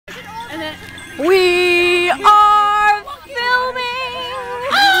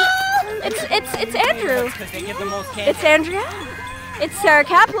because they give the most candy. It's Andrea. It's Sarah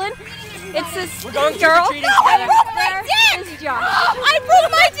Kaplan. It's this We're going girl. trick-or-treating together. I broke my dick! It's Josh. I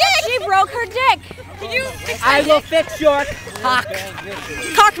broke my dick! She broke her dick. Can you fix I will fix your cock.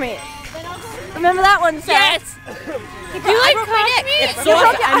 cock me? Remember that one, Sarah? Yes. You like broke my my dick. dick. It's You sauce-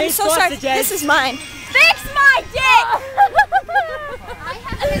 broke it. I I'm made so sorry. sausages. This is mine. Fix my dick!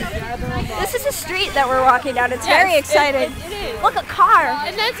 This is a street that we're walking down. It's very exciting. It is. Look, a car.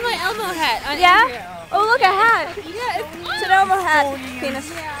 And that's my Elmo hat. On Yeah? Andrea. Oh, look, a hat. Yeah. It's an Elmo hat. Penis.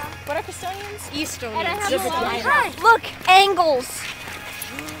 What are Custodians? Eastonians. And I have look, angles.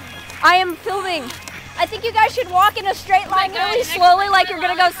 I am filming. I think you guys should walk in a straight line really slowly like you're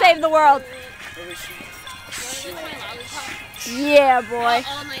going to go save the world. Yeah, boy.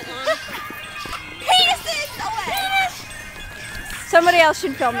 All night long. Penises away! Somebody else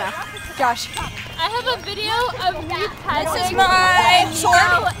should film now. Josh. I have a video of me paddling. This is my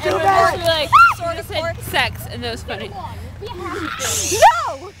sword. And we're just like, sort of said sex, and that was funny. No!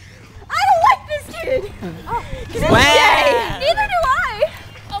 I don't like this kid. He's Wow. gay. Neither do I.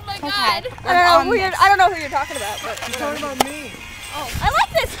 Oh my god. I don't know who you're talking about, but You're talking about me. I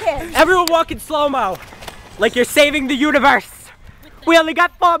like this kid. Everyone walk in slow-mo. Like you're saving the universe. We only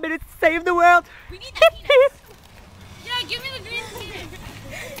got 4 minutes to save the world. We need that penis. Yeah, give me the green penis.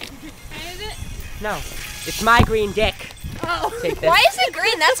 Is it? No, it's my green dick. Oh. Take this. Why is it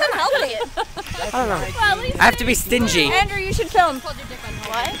green? That's unhealthy. I don't know. Well, at least I have to be stingy. Andrew, you should film. hold your dick on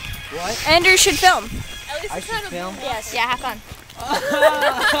hold. What? What? Andrew should film. At least I it's should not a film. Yes. Yeah, have fun.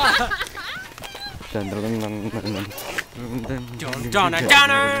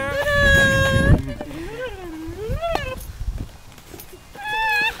 Donner.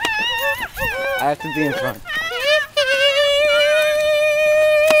 I have to be in front.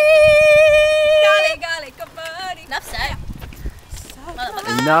 Enough said.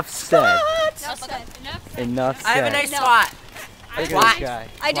 Enough said. Enough. Enough said. I have a nice swat. Look at What? this guy.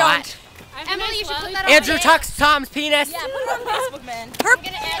 I don't. Emily, you should put that on. Andrew tucks Tom's penis. Yeah, put it on Facebook, man.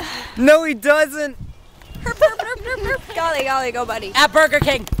 No, he doesn't. Golly, golly, go, buddy. At Burger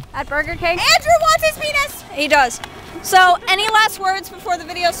King. At Burger King. Andrew wants his penis. He does. So, any last words before the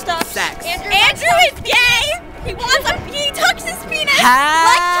video stops? Sex. Andrew is gay. He wants a. He tucks his penis.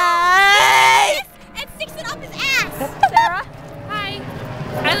 Hey! And sticks it up his ass. Sarah. Hi.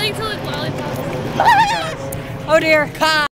 I like to lick lollipops. Oh dear.